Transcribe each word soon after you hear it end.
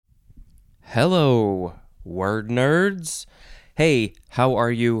Hello, word nerds. Hey, how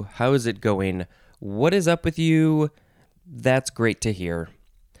are you? How is it going? What is up with you? That's great to hear.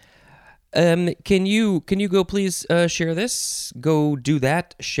 Can you go please share this? Go do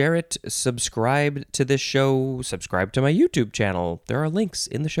that, share it, subscribe to this show, subscribe to my YouTube channel. There are links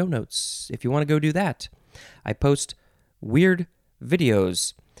in the show notes if you want to go do that. I post weird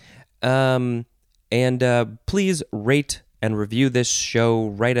videos. And please rate and review this show.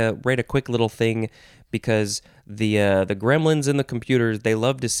 Write a quick little thing because the gremlins in the computers, they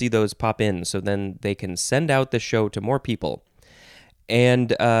love to see those pop in, so then they can send out the show to more people.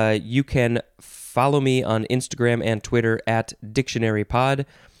 And you can follow me on Instagram and Twitter at DictionaryPod.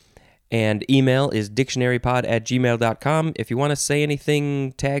 And email is dictionarypod@gmail.com. If you want to say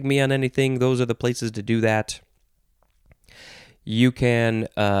anything, tag me on anything, those are the places to do that. You can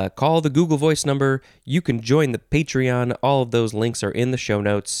call the Google Voice number. You can join the Patreon. All of those links are in the show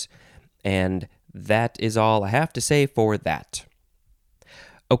notes. And that is all I have to say for that.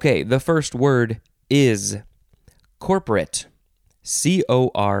 Okay, the first word is corporate.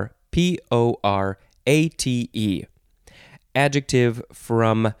 C-O-R-P-O-R-A-T-E. Adjective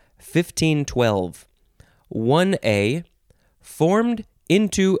from 1512. 1A, formed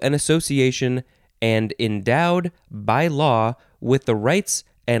into an association and endowed by law with the rights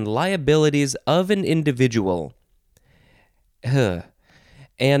and liabilities of an individual.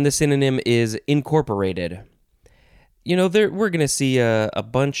 And the synonym is incorporated. You know, we're going to see a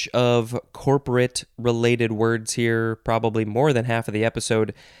bunch of corporate-related words here, probably more than half of the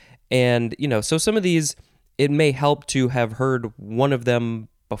episode. And, so some of these, it may help to have heard one of them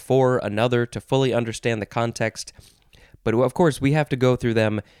before another to fully understand the context. But, of course, we have to go through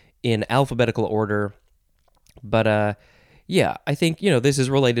them in alphabetical order. But, I think, this is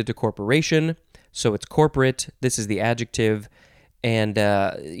related to corporation. So it's corporate. This is the adjective. And,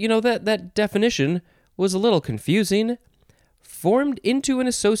 that definition was a little confusing. Formed into an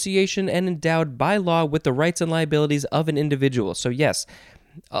association and endowed by law with the rights and liabilities of an individual. So yes,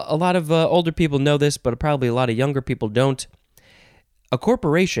 a lot of older people know this, but probably a lot of younger people don't. A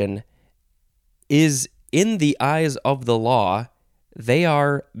corporation is, in the eyes of the law, they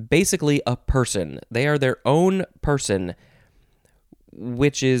are basically a person. They are their own person,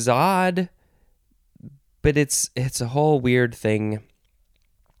 which is odd, but it's a whole weird thing.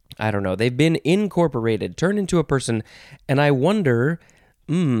 I don't know. They've been incorporated, turned into a person, and I wonder,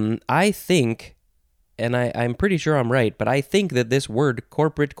 I think, and I'm pretty sure I'm right, but I think that this word,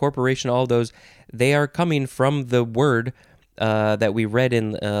 corporate, corporation, all those, they are coming from the word that we read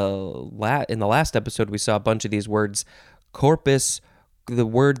in the last episode. We saw a bunch of these words. Corpus, the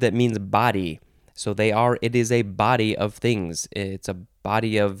word that means body. So it is a body of things. It's a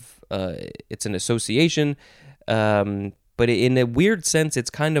body of, it's an association, but in a weird sense, it's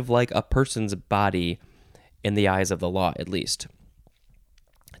kind of like a person's body in the eyes of the law, at least.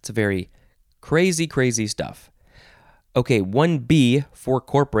 It's a very crazy, crazy stuff. Okay, 1B for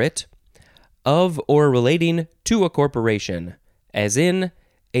corporate, of or relating to a corporation, as in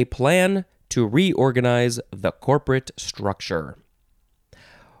a plan to reorganize the corporate structure.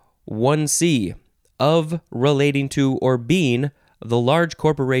 1C, of, relating to, or being the large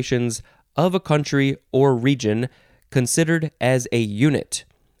corporations of a country or region considered as a unit,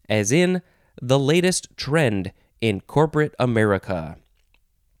 as in the latest trend in corporate America.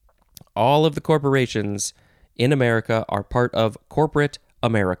 All of the corporations in America are part of corporate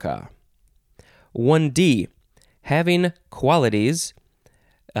America. 1D, having qualities,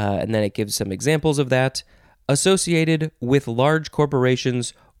 and then it gives some examples of that, associated with large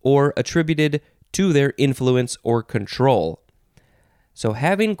corporations or attributed to their influence or control. So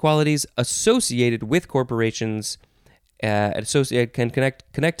having qualities associated with corporations,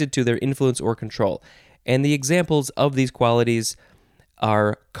 connected to their influence or control. And the examples of these qualities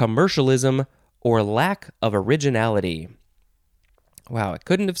are commercialism or lack of originality. Wow, I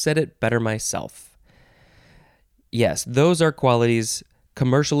couldn't have said it better myself. Yes, those are qualities: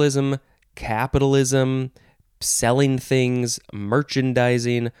 commercialism, capitalism, selling things,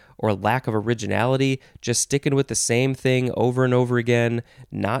 merchandising, or lack of originality, just sticking with the same thing over and over again,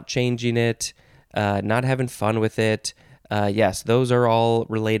 not changing it, not having fun with it. Yes, those are all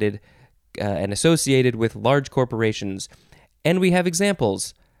related and associated with large corporations. And we have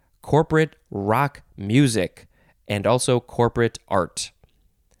examples: corporate rock music and also corporate art.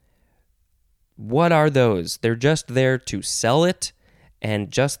 What are those? They're just there to sell it,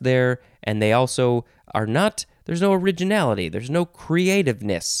 and just there, and they also are not, there's no originality, there's no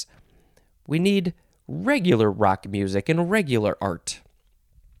creativeness. We need regular rock music and regular art.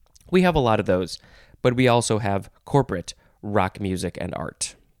 We have a lot of those, but we also have corporate rock music and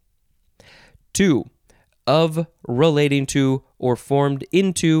art. 2. Of, relating to, or formed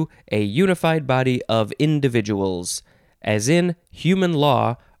into a unified body of individuals, as in human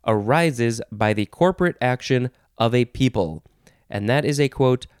law arises by the corporate action of a people. And that is a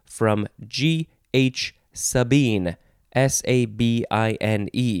quote from G.H. Sabine,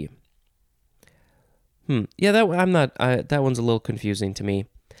 Sabine. Yeah, that one's a little confusing to me.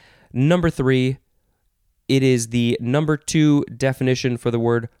 Number 3, it is the number 2 definition for the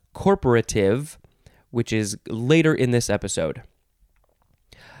word corporative, which is later in this episode.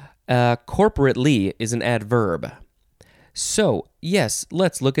 Corporately is an adverb. So, yes,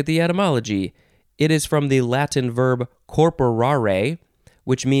 let's look at the etymology. It is from the Latin verb corporare,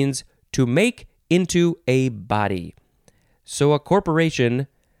 which means to make into a body. So a corporation,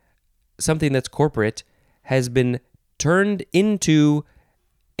 something that's corporate, has been turned into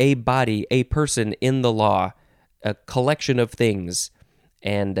a body, a person in the law, a collection of things.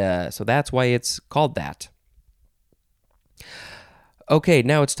 And so that's why it's called that. Okay,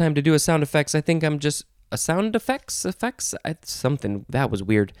 now it's time to do a sound effects. I think I'm just... a sound effects? Something. That was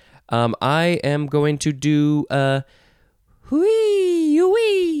weird. I am going to do...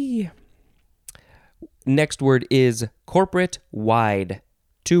 whee. Next word is corporate-wide.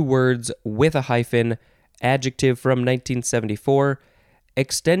 2 words with a hyphen. Adjective from 1974.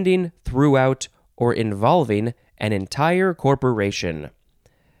 Extending throughout or involving an entire corporation.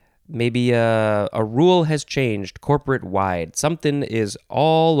 Maybe a rule has changed corporate-wide. Something is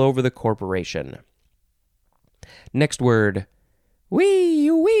all over the corporation. Next word.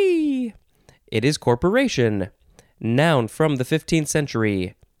 Wee. It is corporation. Noun from the 15th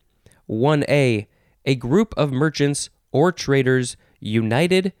century. 1a. A group of merchants or traders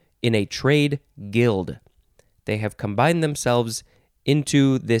united in a trade guild. They have combined themselves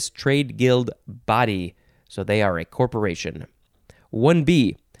into this trade guild body, so they are a corporation.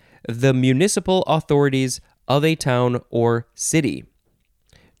 1b. The municipal authorities of a town or city.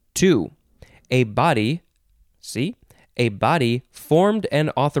 2. A body, a body formed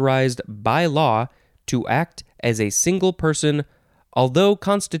and authorized by law to act as a single person, although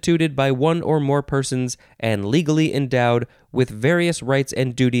constituted by one or more persons and legally endowed with various rights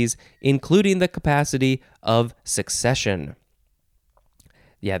and duties, including the capacity of succession.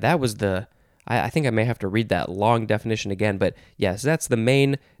 Yeah, that was I think I may have to read that long definition again, but yes, that's the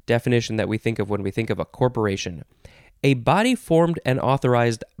main definition that we think of when we think of a corporation. A body formed and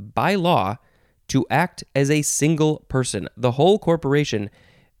authorized by law to act as a single person. The whole corporation,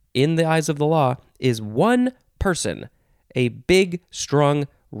 in the eyes of the law, is one person, a big, strong,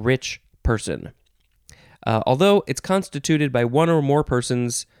 rich person. Although it's constituted by one or more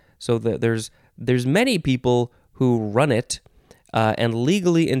persons, so that there's many people who run it, and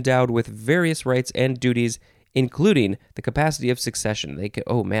legally endowed with various rights and duties, including the capacity of succession.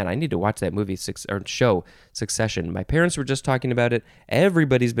 Oh man, I need to watch that movie or show Succession. My parents were just talking about it.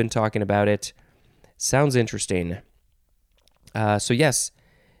 Everybody's been talking about it. Sounds interesting. So yes,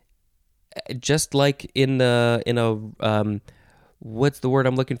 just like in a what's the word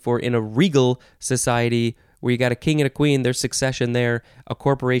I'm looking for? In a regal society where you got a king and a queen, there's succession there. A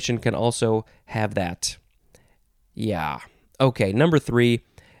corporation can also have that. Yeah. Okay, number 3,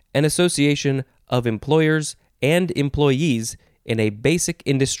 an association of employers and employees in a basic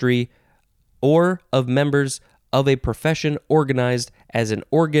industry or of members of a profession organized as an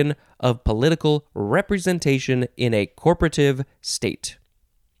organ of political representation in a corporative state.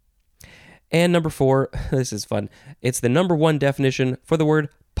 And number 4, this is fun. It's the number 1 definition for the word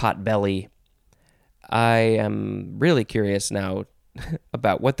potbelly. I am really curious now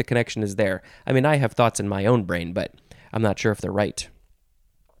about what the connection is there. I mean, I have thoughts in my own brain, but I'm not sure if they're right.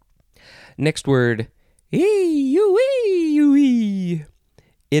 Next word. It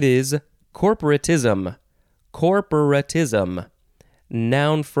is corporatism. Corporatism.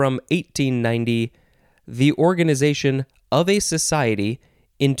 Noun from 1890. The organization of a society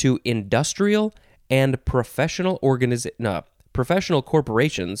into industrial and professional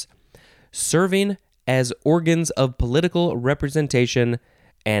corporations serving as organs of political representation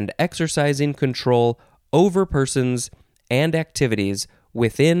and exercising control over persons and activities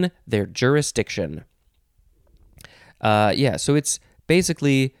within their jurisdiction. So it's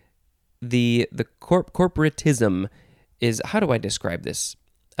basically the corporatism is, how do I describe this?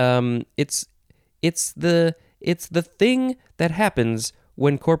 It's the thing that happens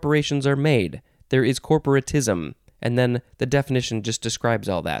when corporations are made. There is corporatism, and then the definition just describes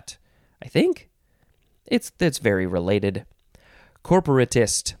all that. I think that's very related.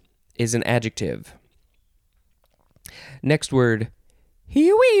 Corporatist is an adjective. Next word,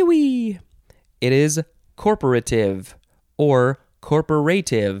 it is corporative or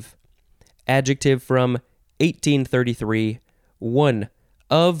corporative. Adjective from 1833. 1.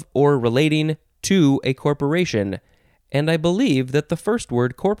 Of or relating to a corporation. And I believe that the first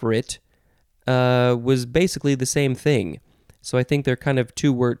word, corporate, was basically the same thing. So I think they're kind of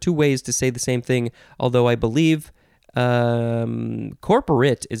two ways to say the same thing, although I believe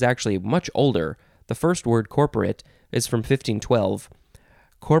corporate is actually much older. The first word, corporate, is from 1512.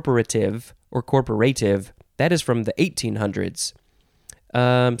 Corporative or corporative, that is from the 1800s.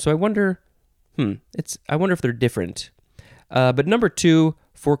 So I wonder, I wonder if they're different. But number 2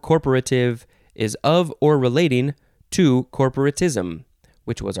 for corporative is of or relating to corporatism,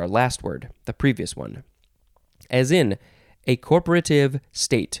 which was our last word, the previous one. As in, a corporative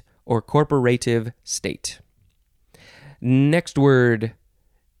state or corporative state. Next word,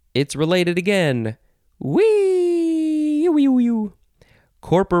 it's related again.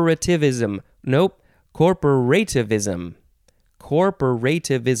 Corporativism. Nope. Corporativism.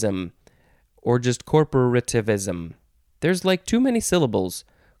 Corporativism. Or just corporativism. There's like too many syllables.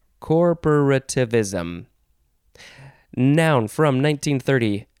 Corporativism. Noun from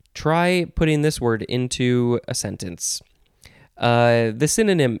 1930. Try putting this word into a sentence. The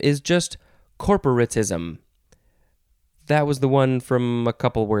synonym is just corporatism. That was the one from a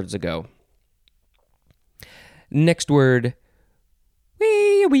couple words ago. Next word.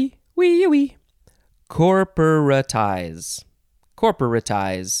 Corporatize.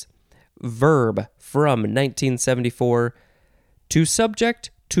 Corporatize. Verb from 1974. To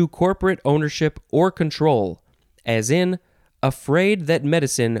subject to corporate ownership or control, as in, afraid that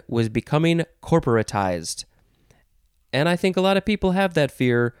medicine was becoming corporatized. And I think a lot of people have that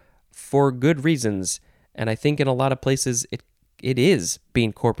fear for good reasons. And I think in a lot of places it is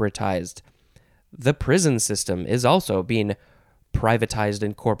being corporatized. The prison system is also being privatized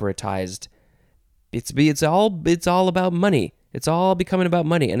and corporatized. It's all about money. It's all becoming about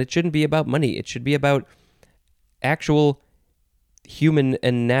money, and it shouldn't be about money. It should be about actual human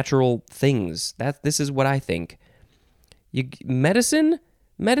and natural things. This is what I think. Medicine,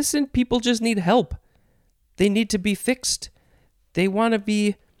 people just need help. They need to be fixed. They want to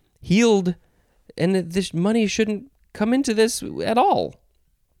be healed, and this money shouldn't come into this at all.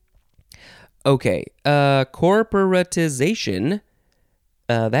 Okay, corporatization,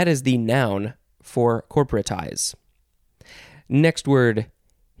 that is the noun for corporatize. Next word,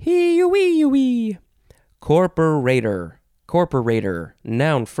 corporator. Corporator,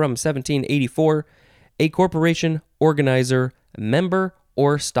 noun from 1784, a corporation, organizer, member,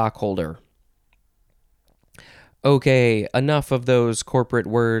 or stockholder. Okay, enough of those corporate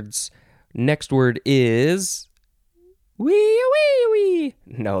words. Next word is...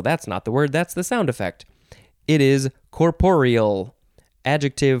 No, that's not the word, that's the sound effect. It is corporeal.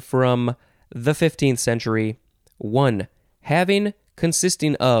 Adjective from the 15th century. 1. Having,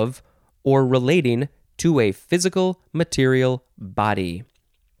 consisting of, or relating to a physical, material body.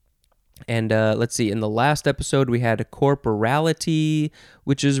 And let's see, in the last episode we had corporality,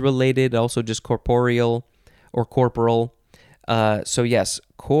 which is related, also just corporeal or corporal. So yes,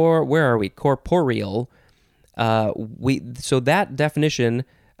 where are we? Corporeal. So that definition,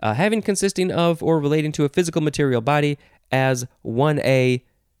 having, consisting of, or relating to a physical, material body as 1A,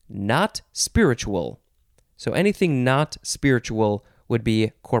 not spiritual. So anything not spiritual would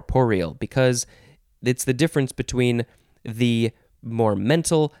be corporeal, because it's the difference between the more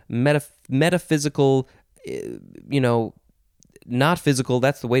mental, metaphysical, not physical,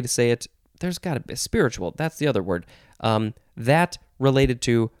 that's the way to say it. There's got to be spiritual, that's the other word. That related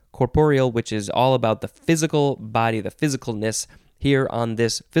to corporeal, which is all about the physical body, the physicalness here on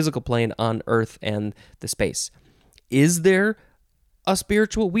this physical plane on Earth and the space. Is there a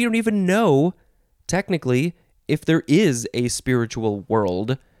spiritual? We don't even know, technically, if there is a spiritual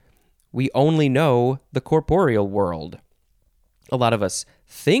world. We only know the corporeal world. A lot of us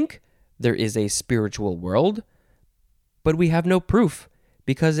think there is a spiritual world, but we have no proof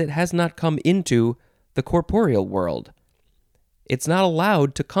because it has not come into the corporeal world. It's not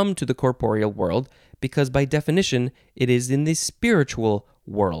allowed to come to the corporeal world because by definition it is in the spiritual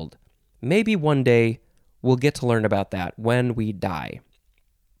world. Maybe one day we'll get to learn about that when we die.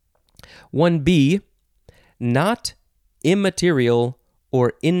 1B, not immaterial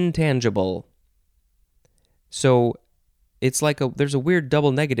or intangible. So it's like there's a weird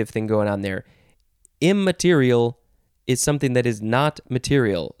double negative thing going on there. Immaterial is something that is not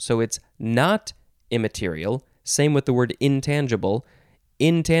material. So it's not immaterial. Same with the word intangible.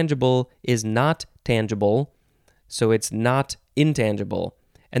 Intangible is not tangible. So it's not intangible.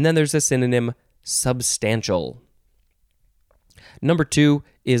 And then there's a synonym, substantial. Number 2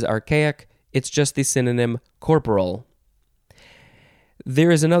 is archaic. It's just the synonym corporal.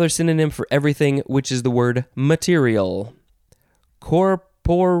 There is another synonym for everything, which is the word material.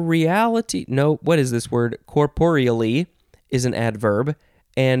 Corporeality, no, what is this word? Corporeally is an adverb,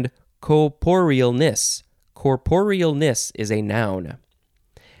 and corporealness. Corporealness is a noun.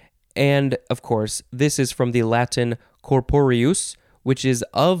 And, of course, this is from the Latin corporeus, which is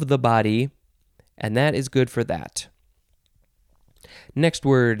of the body, and that is good for that. Next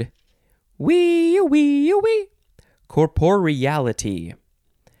word, wee. Corporeality.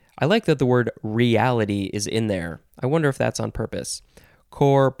 I like that the word reality is in there. I wonder if that's on purpose.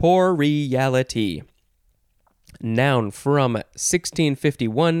 Corporeality. Noun from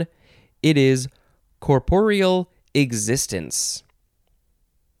 1651. It is corporeal existence.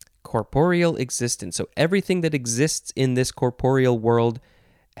 Corporeal existence. So everything that exists in this corporeal world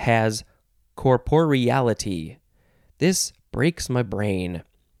has corporeality. This breaks my brain.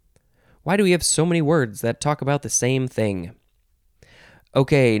 Why do we have so many words that talk about the same thing?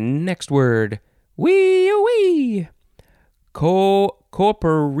 Okay, next word. Wee.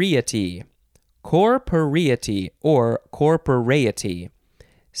 Corporeity. Corporeity or corporeity.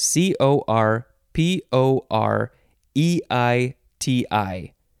 Corporeity.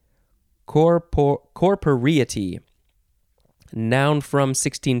 Corporeity. Noun from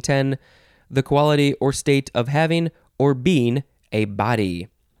 1610. The quality or state of having or being a body.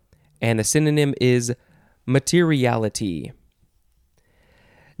 And the synonym is materiality.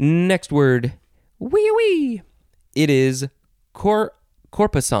 Next word, wee. It is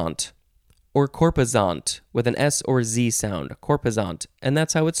corpusant or corpusant with an S or Z sound, corpusant, and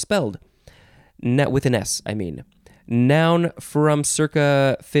that's how it's spelled. With an S, I mean. Noun from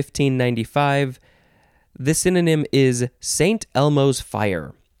circa 1595. The synonym is St. Elmo's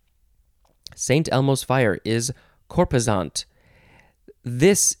fire. St. Elmo's fire is corpusant.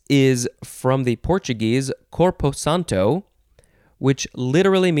 This is from the Portuguese corpo santo, which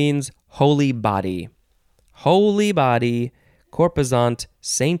literally means holy body. Holy body, corpusant,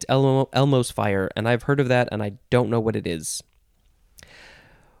 St. Elmo's fire, and I've heard of that, and I don't know what it is.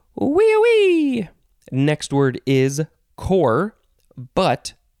 Wee. Next word is core,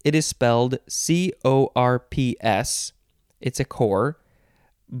 but it is spelled corps. It's a core,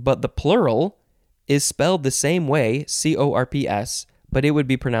 but the plural is spelled the same way, corps, but it would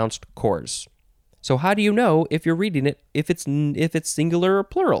be pronounced cores. So how do you know if you're reading it, if it's singular or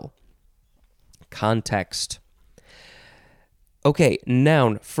plural? Context. Okay,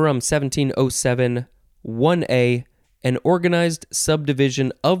 noun from 1707, 1A, an organized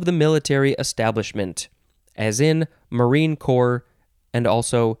subdivision of the military establishment, as in Marine Corps and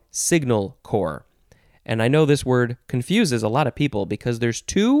also Signal Corps. And I know this word confuses a lot of people because there's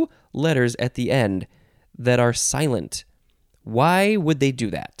two letters at the end that are silent. Why would they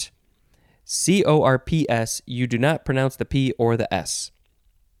do that? CORPS, you do not pronounce the P or the S,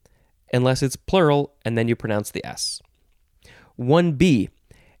 unless it's plural, and then you pronounce the S. 1B,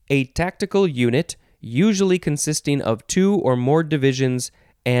 a tactical unit usually consisting of 2 or more divisions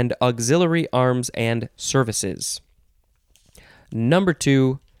and auxiliary arms and services. Number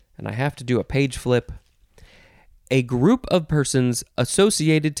 2, and I have to do a page flip, a group of persons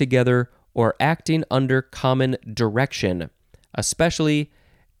associated together or acting under common direction, especially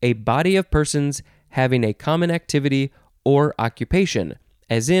a body of persons having a common activity or occupation,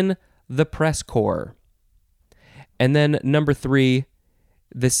 as in the press corps. And then number 3,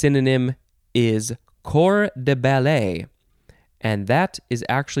 the synonym is corps de ballet, and that is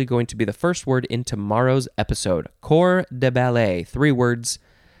actually going to be the first word in tomorrow's episode. Corps de ballet, 3 words,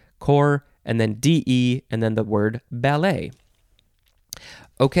 corps, and then DE, and then the word ballet.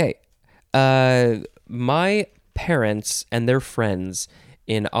 Okay, my parents and their friends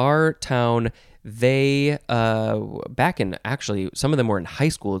in our town, they, back in, actually, some of them were in high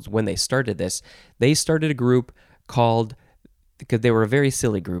school when they started this. They started a group called, because they were a very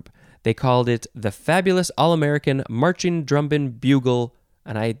silly group, they called it the Fabulous All-American Marching Drumming Bugle,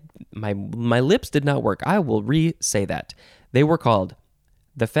 and my lips did not work. I will re-say that. They were called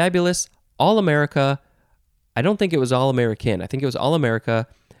the Fabulous All-America, I don't think it was All-American, I think it was All-America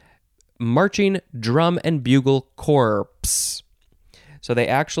Marching Drum and Bugle Corps. So they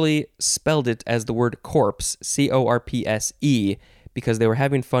actually spelled it as the word corpse, CORPSE, because they were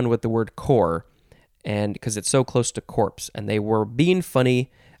having fun with the word corps, and because it's so close to corpse, and they were being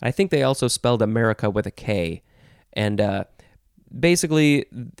funny. I think they also spelled America with a K. And basically,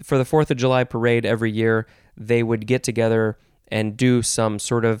 for the 4th of July parade every year, they would get together and do some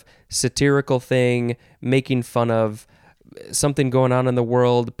sort of satirical thing, making fun of something going on in the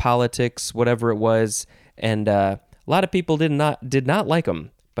world, politics, whatever it was. And a lot of people did not like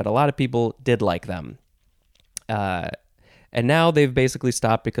them, but a lot of people did like them. And now they've basically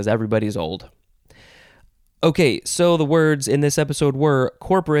stopped because everybody's old. Okay, so the words in this episode were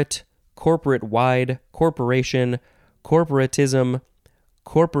corporate, corporate-wide, corporation, corporatism,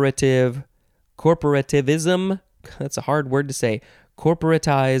 corporative, corporativism. That's a hard word to say.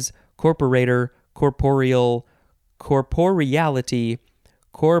 Corporatize, corporator, corporeal, corporeality,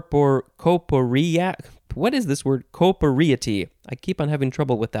 what is this word? Corporeity. I keep on having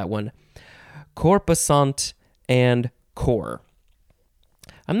trouble with that one. Corpusant and core.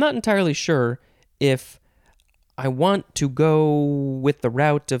 I'm not entirely sure if I want to go with the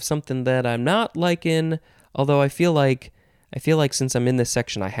route of something that I'm not liking, although I feel like since I'm in this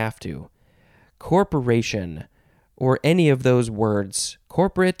section I have to. Corporation, or any of those words.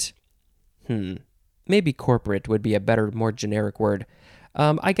 Corporate? Maybe corporate would be a better, more generic word.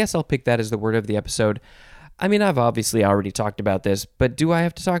 I guess I'll pick that as the word of the episode. I mean, I've obviously already talked about this, but do I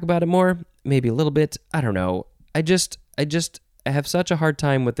have to talk about it more? Maybe a little bit. I don't know. I have such a hard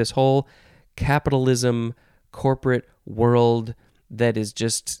time with this whole capitalism, corporate world that is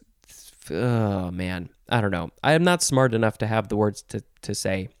just, oh man, I don't know. I am not smart enough to have the words to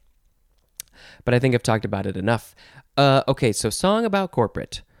say, but I think I've talked about it enough. Okay, so song about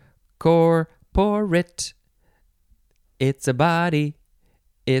corporate. Corporate. It's a body.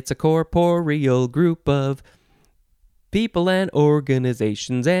 It's a corporeal group of people and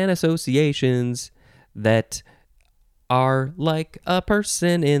organizations and associations that are like a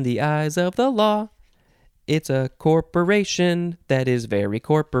person in the eyes of the law. It's a corporation that is very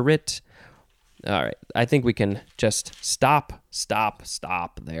corporate. All right, I think we can just stop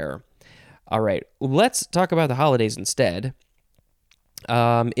there. All right, let's talk about the holidays instead.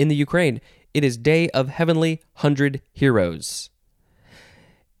 In the Ukraine, it is Day of Heavenly 100 Heroes.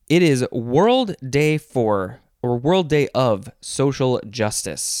 It is World Day of Social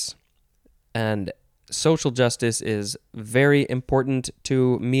Justice. And social justice is very important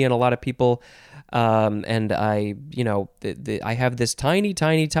to me and a lot of people. And I have this tiny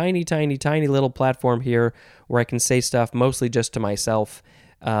little platform here where I can say stuff mostly just to myself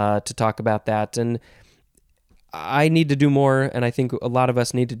to talk about that. And I need to do more, and I think a lot of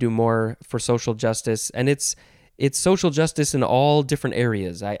us need to do more for social justice. And it's social justice in all different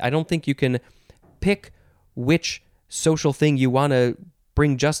areas. I don't think you can pick which social thing you want to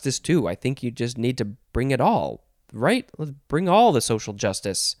bring justice to. I think you just need to bring it all, right? Let's bring all the social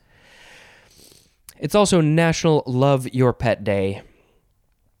justice. It's also National Love Your Pet Day.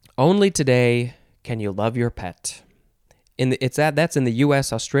 Only today can you love your pet. That's in the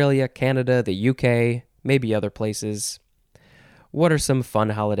US, Australia, Canada, the UK, maybe other places. What are some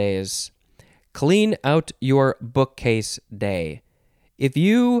fun holidays? Clean out your bookcase day. If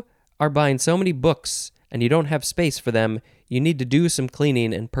you are buying so many books and you don't have space for them, you need to do some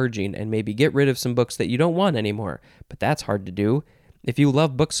cleaning and purging and maybe get rid of some books that you don't want anymore. But that's hard to do. If you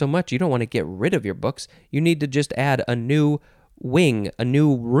love books so much, you don't want to get rid of your books. You need to just add a new wing, a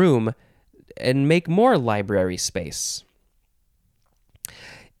new room, and make more library space.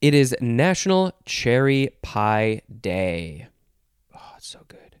 It is National Cherry Pie Day. Oh, it's so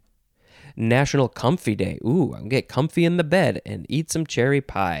good. National Comfy Day. Ooh, I can get comfy in the bed and eat some cherry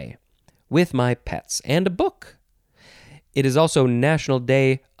pie with my pets and a book. It is also National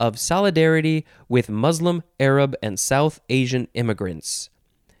Day of Solidarity with Muslim, Arab, and South Asian immigrants.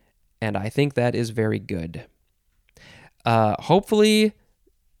 And I think that is very good. Hopefully,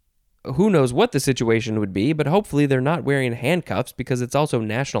 who knows what the situation would be, but hopefully they're not wearing handcuffs because it's also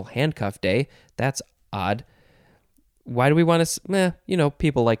National Handcuff Day. That's odd. Why do we want to,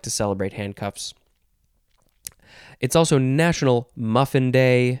 people like to celebrate handcuffs. It's also National Muffin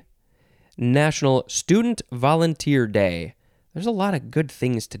Day, National Student Volunteer Day. There's a lot of good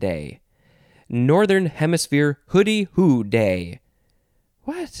things today. Northern Hemisphere Hoodie Hoo Day.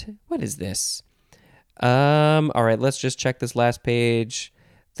 What is this? All right, let's just check this last page.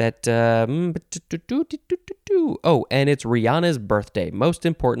 Oh, and it's Rihanna's birthday. Most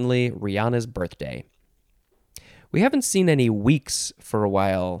importantly, Rihanna's birthday. We haven't seen any weeks for a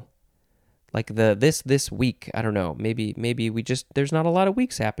while. Like this week, I don't know. Maybe there's not a lot of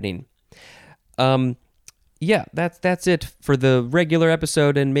weeks happening. Yeah, that's it for the regular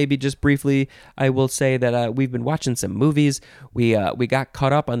episode, and maybe just briefly, I will say that we've been watching some movies. We got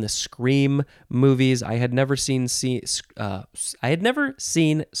caught up on the Scream movies. I had never seen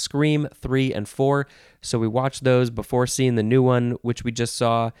Scream 3 and 4, so we watched those before seeing the new one, which we just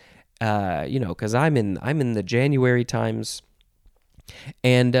saw. Because I'm in the January times.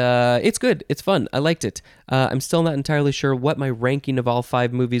 And it's good. It's fun. I liked it. I'm still not entirely sure what my ranking of all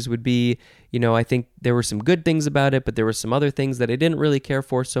 5 movies would be. I think there were some good things about it, but there were some other things that I didn't really care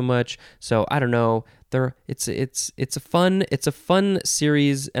for so much. So I don't know. It's a fun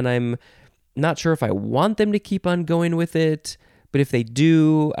series, and I'm not sure if I want them to keep on going with it. But if they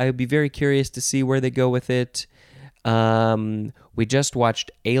do, I would be very curious to see where they go with it. We just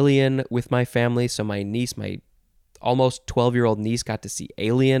watched Alien with my family, so my almost 12-year-old niece got to see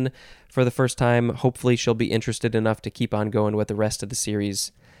Alien for the first time. Hopefully she'll be interested enough to keep on going with the rest of the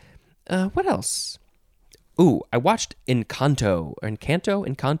series. What else? Ooh, I watched Encanto.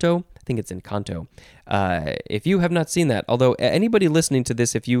 Encanto? I think it's Encanto. If you have not seen that, although anybody listening to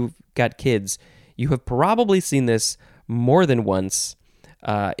this, if you've got kids, you have probably seen this more than once.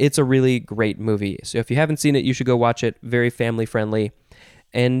 It's a really great movie. So if you haven't seen it, you should go watch it. Very family friendly.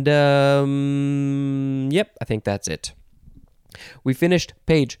 And, yep, I think that's it. We finished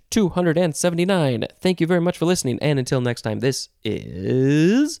page 279. Thank you very much for listening. And until next time, this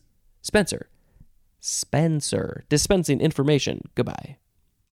is Spencer. Dispensing information. Goodbye.